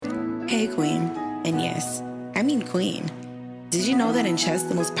Hey, Queen. And yes, I mean Queen. Did you know that in chess,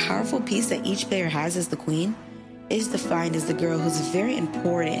 the most powerful piece that each player has is the Queen? Is defined as the girl who's very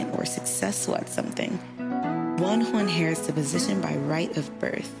important or successful at something. One who inherits the position by right of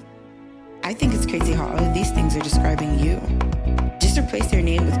birth. I think it's crazy how all of these things are describing you. Just replace your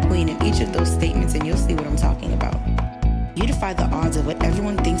name with Queen in each of those statements and you'll see what I'm talking about. You defy the odds of what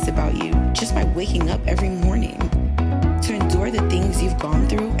everyone thinks about you just by waking up every morning. To endure the things you've gone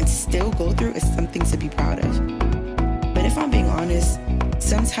through and still go through is something to be proud of. But if I'm being honest,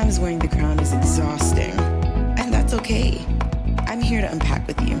 sometimes wearing the crown is exhausting. And that's okay. I'm here to unpack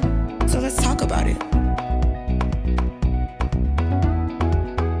with you. So let's talk about it.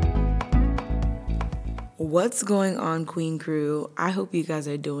 What's going on, Queen Crew? I hope you guys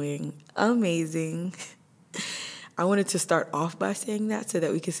are doing amazing. I wanted to start off by saying that so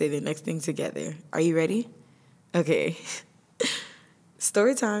that we can say the next thing together. Are you ready? Okay.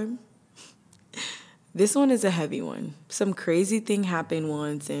 Story time. This one is a heavy one. Some crazy thing happened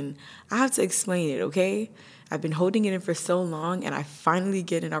once and I have to explain it, okay? I've been holding it in for so long and I finally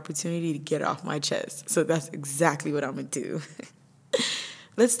get an opportunity to get it off my chest. So that's exactly what I'm going to do.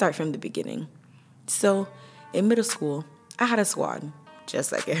 Let's start from the beginning. So in middle school, I had a squad,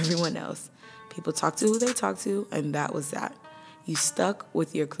 just like everyone else. People talk to who they talk to, and that was that. You stuck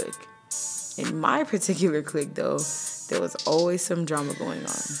with your clique. In my particular clique, though, there was always some drama going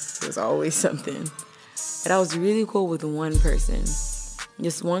on. There was always something. But I was really cool with one person.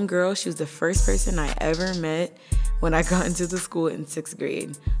 This one girl, she was the first person I ever met when I got into the school in 6th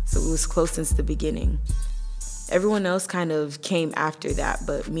grade. So we was close since the beginning. Everyone else kind of came after that,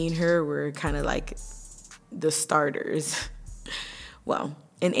 but me and her were kind of like the starters. Well,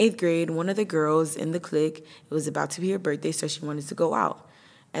 in 8th grade, one of the girls in the clique, it was about to be her birthday, so she wanted to go out.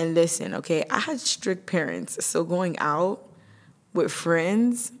 And listen, okay, I had strict parents, so going out with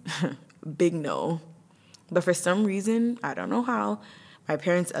friends, big no. But for some reason, I don't know how, my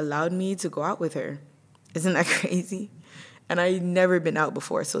parents allowed me to go out with her. Isn't that crazy? And I'd never been out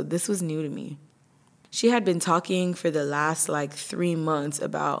before, so this was new to me. She had been talking for the last 3 months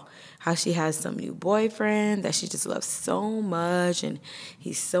about how she has some new boyfriend that she just loves so much and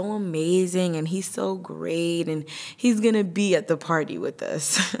he's so amazing and he's so great and he's going to be at the party with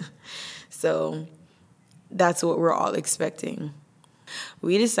us. So that's what we're all expecting.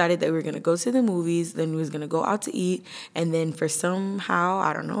 We decided that we were going to go to the movies, then we was going to go out to eat, and then for somehow,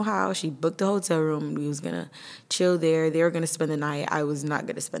 I don't know how, she booked a hotel room, and we was going to chill there. They were going to spend the night. I was not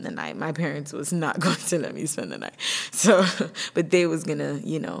going to spend the night. My parents was not going to let me spend the night. So, but they was going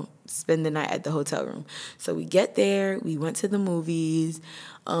to, spend the night at the hotel room. So we get there, we went to the movies,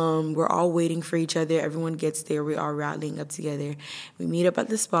 we're all waiting for each other. Everyone gets there, we're all rallying up together. We meet up at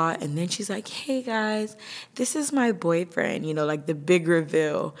the spot, and then she's like, hey guys, this is my boyfriend, the big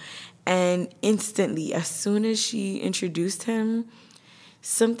reveal. And instantly, as soon as she introduced him,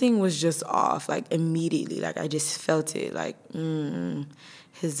 something was just off, immediately. I just felt it,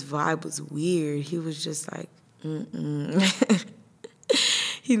 his vibe was weird. He was just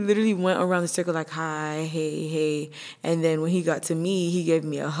He literally went around the circle hi, hey. And then when he got to me, he gave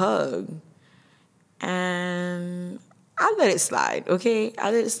me a hug. And I let it slide, okay?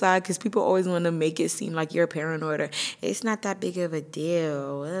 I let it slide because people always want to make it seem like you're paranoid or it's not that big of a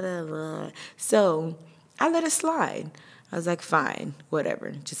deal, whatever. So I let it slide. I was like, fine,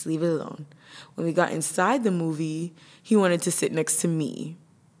 whatever, just leave it alone. When we got inside the movie, he wanted to sit next to me.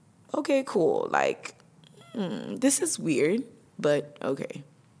 Okay, cool. This is weird, but okay.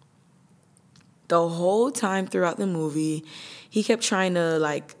 The whole time throughout the movie, he kept trying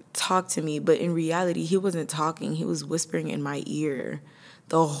to, talk to me, but in reality, he wasn't talking. He was whispering in my ear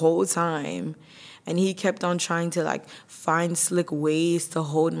the whole time. And he kept on trying to, find slick ways to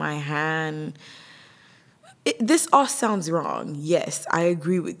hold my hand. This all sounds wrong. Yes, I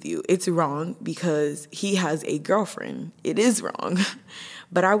agree with you. It's wrong because he has a girlfriend. It is wrong.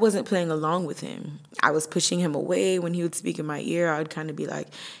 But I wasn't playing along with him. I was pushing him away. When he would speak in my ear, I would kind of be like,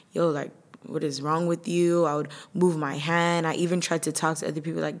 yo, what is wrong with you? I would move my hand. I even tried to talk to other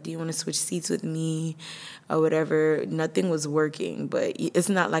people, do you want to switch seats with me or whatever? Nothing was working, but it's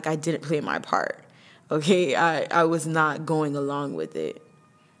not like I didn't play my part, okay? I was not going along with it.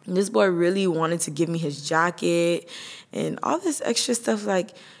 And this boy really wanted to give me his jacket and all this extra stuff,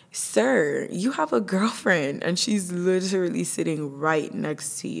 sir, you have a girlfriend and she's literally sitting right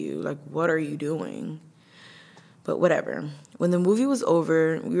next to you. What are you doing? But whatever. When the movie was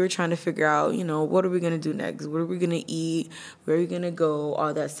over, we were trying to figure out, what are we going to do next? What are we going to eat? Where are we going to go?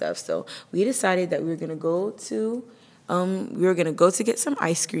 All that stuff. So we decided that we were going to go to get some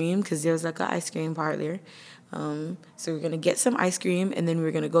ice cream because there was an ice cream parlor. So we're going to get some ice cream, and then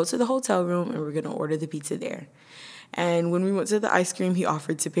we're going to go to the hotel room, and we're going to order the pizza there. And when we went to the ice cream, he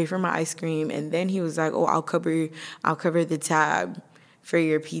offered to pay for my ice cream, and then he was like, "Oh, I'll cover the tab for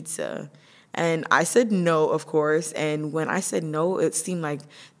your pizza." And I said no, of course. And when I said no, it seemed like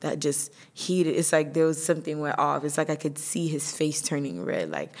that just heated. It's like there was something went off. It's like I could see his face turning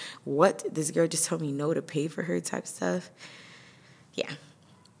red. Like, what? This girl just told me no to pay for her type stuff. Yeah.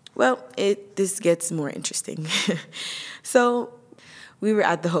 Well, this gets more interesting. So we were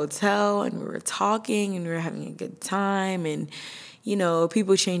at the hotel and we were talking and we were having a good time, and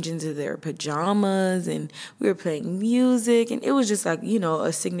people changed into their pajamas and we were playing music, and it was just like,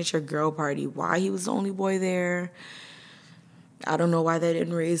 a signature girl party. Why he was the only boy there, I don't know why they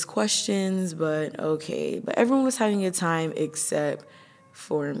didn't raise questions, but okay. But everyone was having a good time except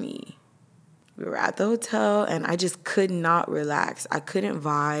for me. We were at the hotel and I just could not relax. I couldn't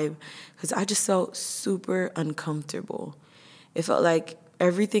vibe because I just felt super uncomfortable. It felt like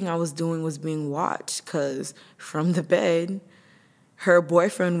everything I was doing was being watched, because from the bed, her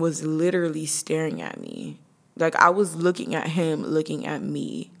boyfriend was literally staring at me. Like, I was looking at him, looking at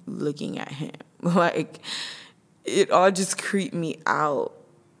me, looking at him. Like, it all just creeped me out.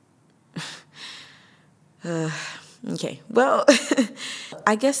 Okay, well,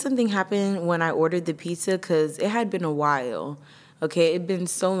 I guess something happened when I ordered the pizza, because it had been a while. Okay, it'd been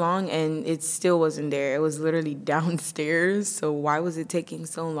so long and it still wasn't there. It was literally downstairs. So why was it taking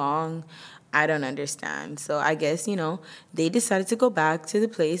so long? I don't understand. So I guess, they decided to go back to the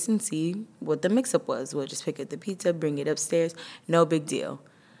place and see what the mix-up was. We'll just pick up the pizza, bring it upstairs. No big deal.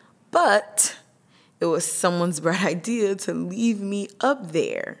 But it was someone's bright idea to leave me up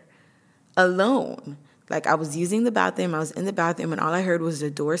there alone. Like, I was using the bathroom. I was in the bathroom and all I heard was the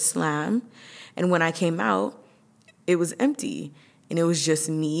door slam. And when I came out, it was empty. And it was just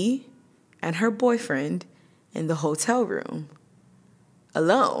me and her boyfriend in the hotel room,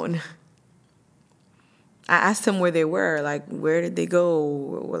 alone. I asked him where they were, like, where did they go?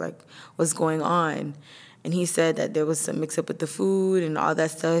 Like, what's going on? And he said that there was some mix-up with the food and all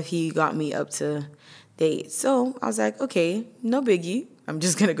that stuff. He got me up to date. So I was like, okay, no biggie. I'm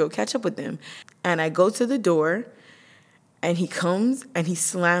just going to go catch up with them. And I go to the door, and he comes and he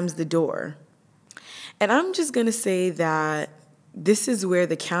slams the door. And I'm just going to say that this is where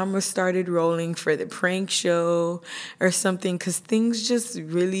the camera started rolling for the prank show or something, because things just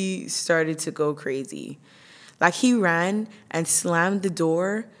really started to go crazy. Like, he ran and slammed the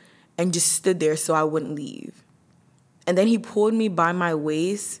door and just stood there so I wouldn't leave. And then he pulled me by my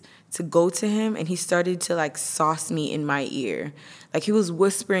waist to go to him, and he started to, like, sauce me in my ear. Like, he was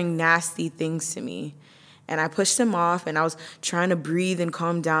whispering nasty things to me. And I pushed him off, and I was trying to breathe and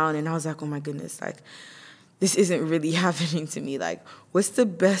calm down, and I was like, oh my goodness, like, this isn't really happening to me. Like, what's the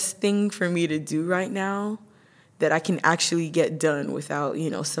best thing for me to do right now that I can actually get done without,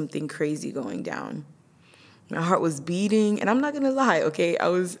 something crazy going down? My heart was beating, and I'm not gonna lie, okay? I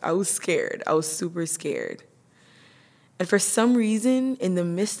was scared. I was super scared. And for some reason, in the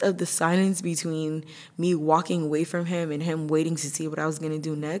midst of the silence between me walking away from him and him waiting to see what I was gonna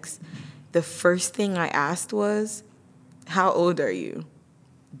do next, the first thing I asked was, "How old are you?"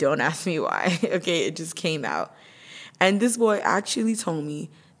 Don't ask me why, okay? It just came out. And this boy actually told me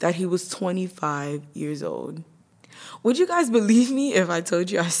that he was 25 years old. Would you guys believe me if I told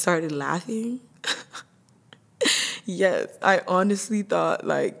you I started laughing? Yes, I honestly thought,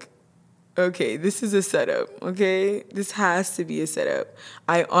 like, okay, this is a setup, okay? This has to be a setup.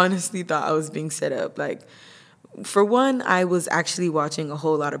 I honestly thought I was being set up. Like, for one, I was actually watching a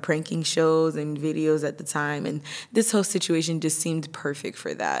whole lot of pranking shows and videos at the time, and this whole situation just seemed perfect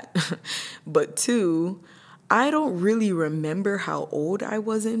for that. But two, I don't really remember how old I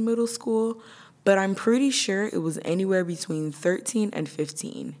was in middle school, but I'm pretty sure it was anywhere between 13 and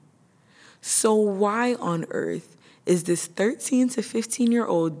 15. So why on earth is this 13 to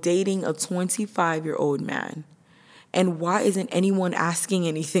 15-year-old dating a 25-year-old man? And why isn't anyone asking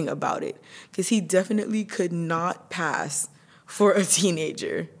anything about it? Because he definitely could not pass for a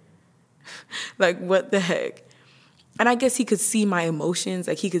teenager. Like, what the heck? And I guess he could see my emotions.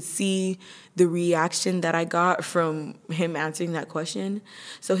 Like, he could see the reaction that I got from him answering that question.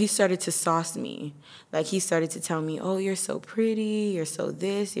 So he started to sauce me. Like, he started to tell me, oh, you're so pretty, you're so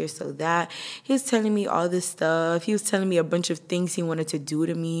this, you're so that. He was telling me all this stuff. He was telling me a bunch of things he wanted to do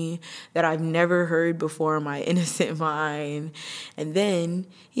to me that I've never heard before in my innocent mind. And then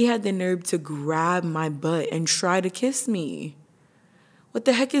he had the nerve to grab my butt and try to kiss me. What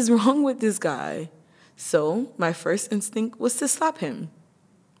the heck is wrong with this guy? So my first instinct was to slap him.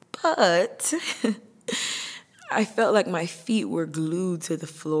 But I felt like my feet were glued to the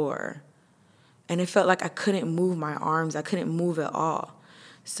floor. and it felt like I couldn't move my arms. I couldn't move at all.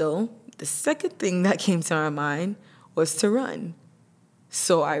 So the second thing that came to my mind was to run.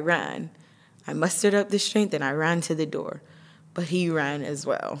 So I ran. I mustered up the strength and I ran to the door. But he ran as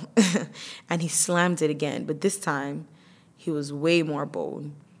well. And he slammed it again. But this time, he was way more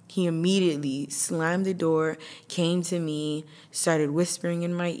bold. He immediately slammed the door, came to me, started whispering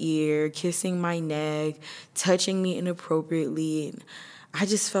in my ear, kissing my neck, touching me inappropriately. And I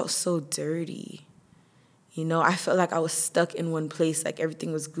just felt so dirty. You know, I felt like I was stuck in one place, like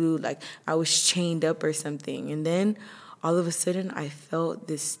everything was glued, like I was chained up or something. And then all of a sudden, I felt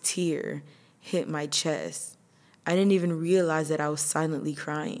this tear hit my chest. I didn't even realize that I was silently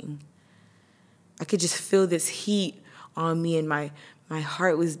crying. I could just feel this heat on me, and my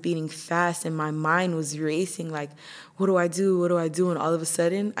heart was beating fast and my mind was racing like, what do I do? What do I do? And all of a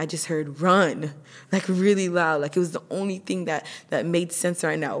sudden, I just heard run, like really loud. Like it was the only thing that made sense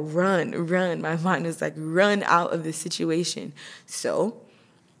right now. Run, run. My mind was like, run out of this situation. So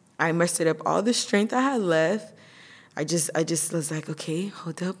I mustered up all the strength I had left. I just was like, okay,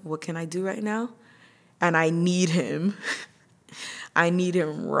 hold up. What can I do right now? And I need him. I need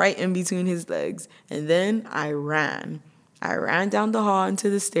him right in between his legs. And then I ran. I ran down the hall into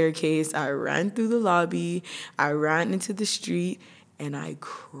the staircase. I ran through the lobby. I ran into the street. And I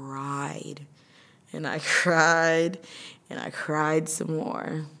cried. And I cried. And I cried some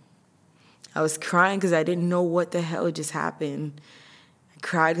more. I was crying because I didn't know what the hell just happened. I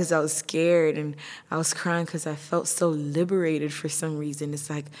cried because I was scared. And I was crying because I felt so liberated for some reason. It's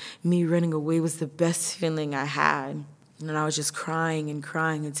like me running away was the best feeling I had. And I was just crying and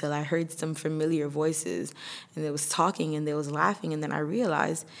crying until I heard some familiar voices. And they was talking and they was laughing. And then I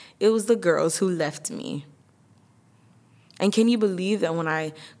realized it was the girls who left me. And can you believe that when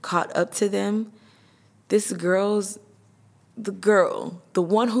I caught up to them, the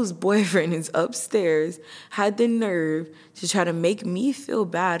one whose boyfriend is upstairs, had the nerve to try to make me feel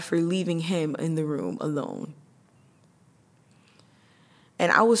bad for leaving him in the room alone.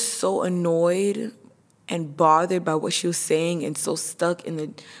 And I was so annoyed and bothered by what she was saying and so stuck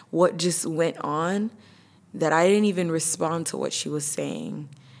in what just went on that I didn't even respond to what she was saying.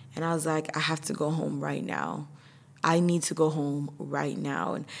 And I was like, I have to go home right now. I need to go home right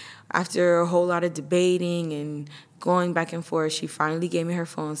now. And after a whole lot of debating and going back and forth, she finally gave me her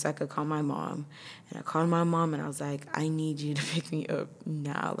phone so I could call my mom. And I called my mom and I was like, I need you to pick me up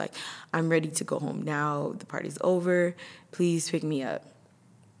now. Like, I'm ready to go home now. The party's over. Please pick me up.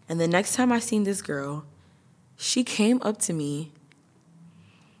 And the next time I seen this girl, she came up to me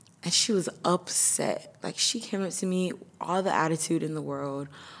and she was upset. Like, she came up to me, all the attitude in the world,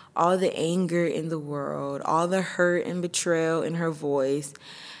 all the anger in the world, all the hurt and betrayal in her voice.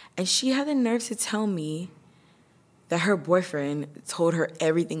 And she had the nerve to tell me that her boyfriend told her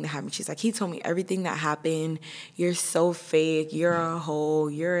everything that happened. She's like, he told me everything that happened. You're so fake. You're a hoe.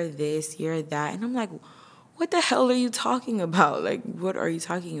 You're this. You're that. And I'm like, what the hell are you talking about? Like, what are you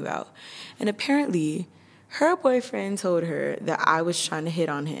talking about? And apparently, her boyfriend told her that I was trying to hit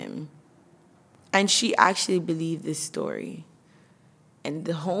on him. And she actually believed this story. And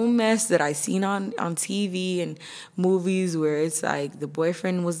the whole mess that I seen on TV and movies where it's like the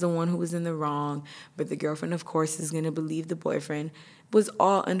boyfriend was the one who was in the wrong, but the girlfriend, of course, is going to believe the boyfriend, was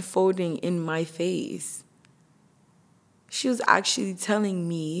all unfolding in my face. She was actually telling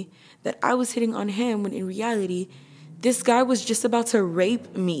me that I was hitting on him when in reality, this guy was just about to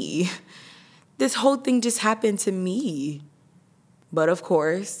rape me. This whole thing just happened to me. But of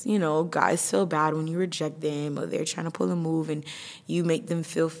course, you know, guys feel bad when you reject them or they're trying to pull a move and you make them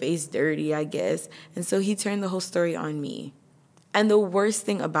feel face dirty, I guess. And so he turned the whole story on me. And the worst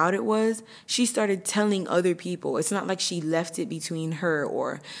thing about it was she started telling other people. It's not like she left it between her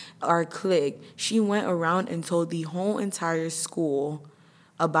or our clique. She went around and told the whole entire school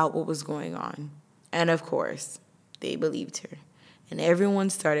about what was going on. And of course, they believed her. And everyone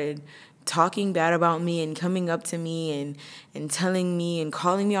started talking bad about me and coming up to me and telling me and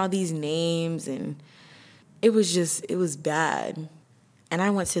calling me all these names. And it was bad. And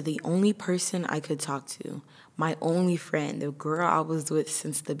I went to the only person I could talk to, my only friend, the girl I was with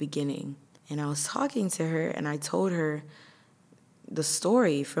since the beginning. And I was talking to her and I told her the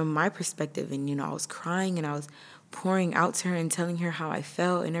story from my perspective. And, you know, I was crying and I was pouring out to her and telling her how I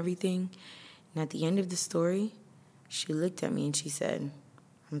felt and everything. And at the end of the story, she looked at me and she said,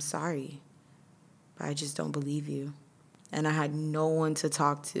 I'm sorry, but I just don't believe you. And I had no one to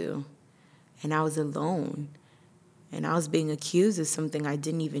talk to. And I was alone. And I was being accused of something I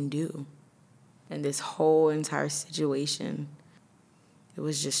didn't even do. And this whole entire situation, it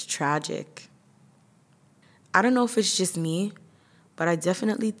was just tragic. I don't know if it's just me, but I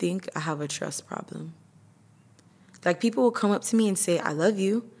definitely think I have a trust problem. Like, people will come up to me and say, I love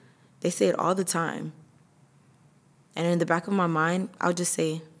you. They say it all the time. And in the back of my mind, I'll just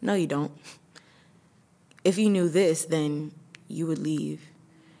say, no, you don't. If you knew this, then you would leave.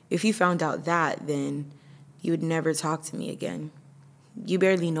 If you found out that, then you would never talk to me again. You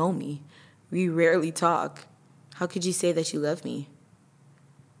barely know me. We rarely talk. How could you say that you love me?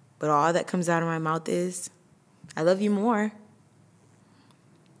 But all that comes out of my mouth is, I love you more.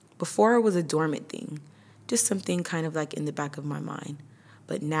 Before, it was a dormant thing, just something kind of like in the back of my mind.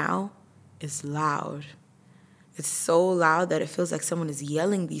 But now, it's loud. It's so loud that it feels like someone is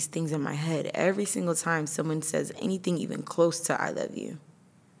yelling these things in my head every single time someone says anything even close to I love you.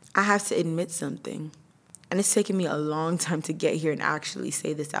 I have to admit something, and it's taken me a long time to get here and actually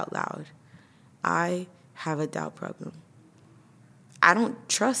say this out loud. I have a doubt problem. I don't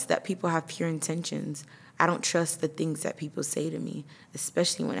trust that people have pure intentions. I don't trust the things that people say to me,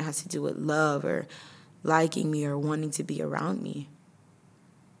 especially when it has to do with love or liking me or wanting to be around me.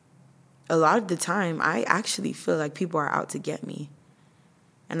 A lot of the time, I actually feel like people are out to get me.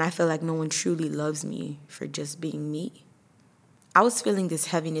 And I feel like no one truly loves me for just being me. I was feeling this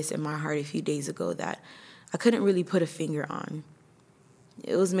heaviness in my heart a few days ago that I couldn't really put a finger on.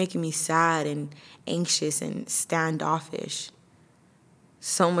 It was making me sad and anxious and standoffish.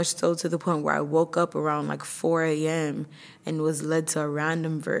 So much so to the point where I woke up around like 4 a.m. and was led to a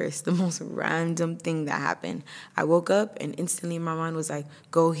random verse, the most random thing that happened. I woke up and instantly my mind was like,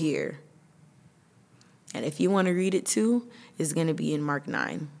 go here. And if you want to read it too, it's going to be in Mark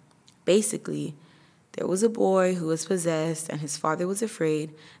 9. Basically, there was a boy who was possessed and his father was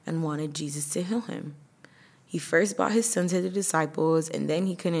afraid and wanted Jesus to heal him. He first brought his son to the disciples and then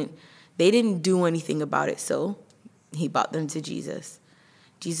they didn't do anything about it, so he brought them to Jesus.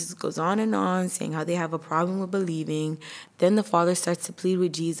 Jesus goes on and on saying how they have a problem with believing. Then the father starts to plead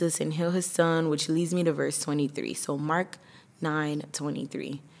with Jesus and heal his son, which leads me to verse 23. So Mark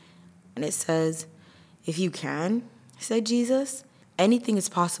 9:23. And it says, if you can, said Jesus, anything is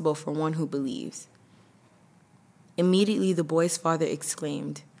possible for one who believes. Immediately the boy's father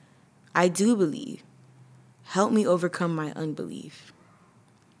exclaimed, I do believe. Help me overcome my unbelief.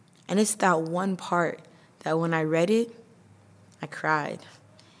 And it's that one part that when I read it, I cried.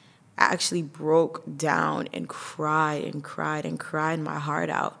 I actually broke down and cried and cried and cried my heart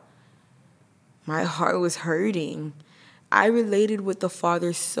out. My heart was hurting. I related with the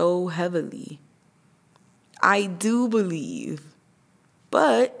father so heavily. I do believe,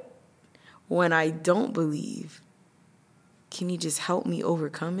 but when I don't believe, can you just help me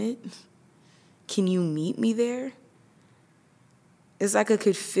overcome it? Can you meet me there? It's like I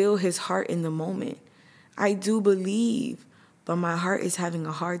could feel his heart in the moment. I do believe, but my heart is having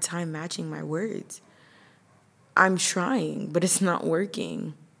a hard time matching my words. I'm trying, but it's not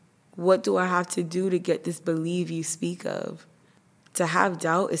working. What do I have to do to get this believe you speak of? To have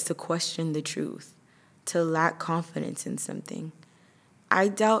doubt is to question the truth, to lack confidence in something. I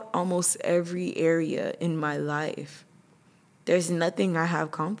doubt almost every area in my life. There's nothing I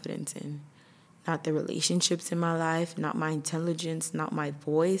have confidence in. Not the relationships in my life, not my intelligence, not my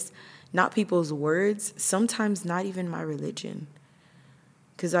voice, not people's words, sometimes not even my religion.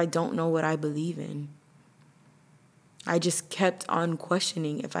 Because I don't know what I believe in. I just kept on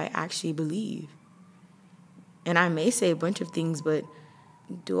questioning if I actually believe. And I may say a bunch of things, but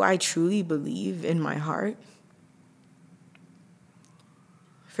do I truly believe in my heart?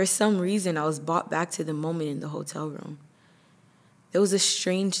 For some reason, I was brought back to the moment in the hotel room. There was a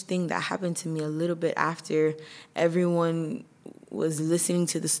strange thing that happened to me a little bit after everyone was listening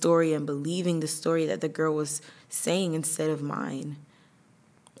to the story and believing the story that the girl was saying instead of mine.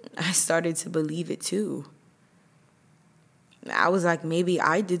 I started to believe it too. I was like, maybe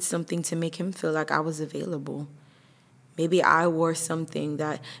I did something to make him feel like I was available. Maybe I wore something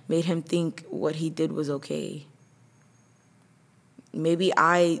that made him think what he did was okay. Maybe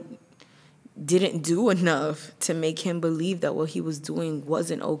I didn't do enough to make him believe that what he was doing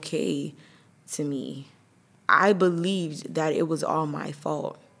wasn't okay to me. I believed that it was all my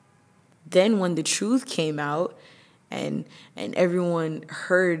fault. Then when the truth came out and everyone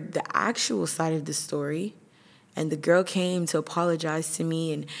heard the actual side of the story, and the girl came to apologize to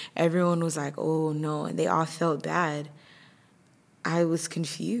me and everyone was like, oh no, and they all felt bad, I was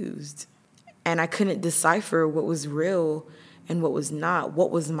confused. And I couldn't decipher what was real and what was not. What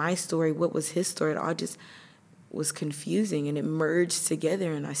was my story? What was his story? It all just was confusing and it merged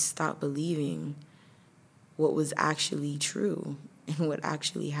together and I stopped believing what was actually true and what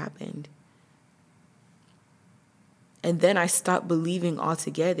actually happened. And then I stopped believing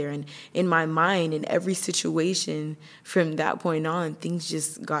altogether. And in my mind, in every situation from that point on, things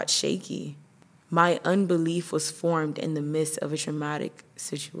just got shaky. My unbelief was formed in the midst of a traumatic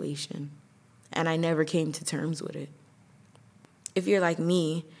situation, and I never came to terms with it. If you're like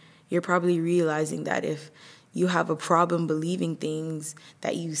me, you're probably realizing that if you have a problem believing things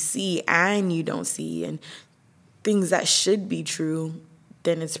that you see and you don't see, and things that should be true,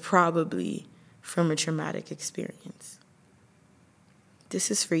 then it's probably from a traumatic experience. This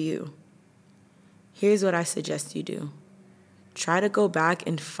is for you. Here's what I suggest you do. Try to go back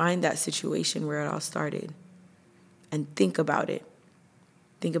and find that situation where it all started and think about it.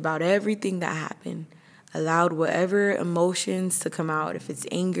 Think about everything that happened. Allowed whatever emotions to come out. If it's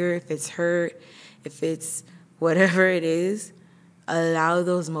anger, if it's hurt, if it's whatever it is, allow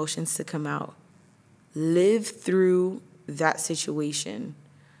those emotions to come out. Live through that situation,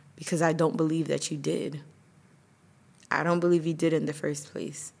 because I don't believe that you did. I don't believe you did in the first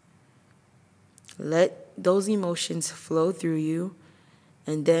place. Let those emotions flow through you,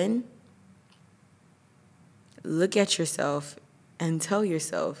 and then look at yourself and tell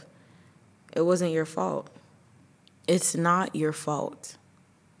yourself it wasn't your fault. It's not your fault.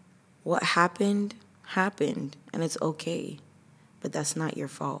 What happened, happened, and it's okay, but that's not your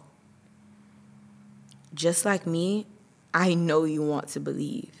fault. Just like me, I know you want to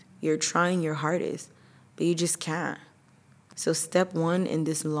believe. You're trying your hardest, but you just can't. So step one in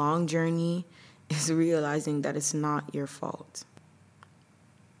this long journey is realizing that it's not your fault.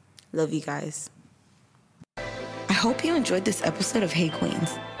 Love you guys. I hope you enjoyed this episode of Hey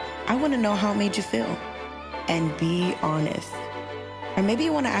Queens. I want to know how it made you feel. And be honest. Or maybe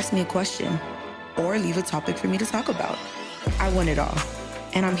you want to ask me a question or leave a topic for me to talk about. I want it all.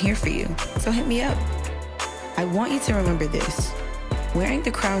 And I'm here for you. So hit me up. I want you to remember this. Wearing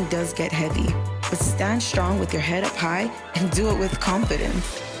the crown does get heavy, but stand strong with your head up high and do it with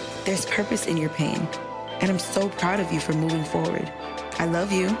confidence. There's purpose in your pain, and I'm so proud of you for moving forward. I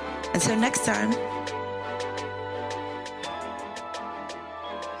love you. Until next time.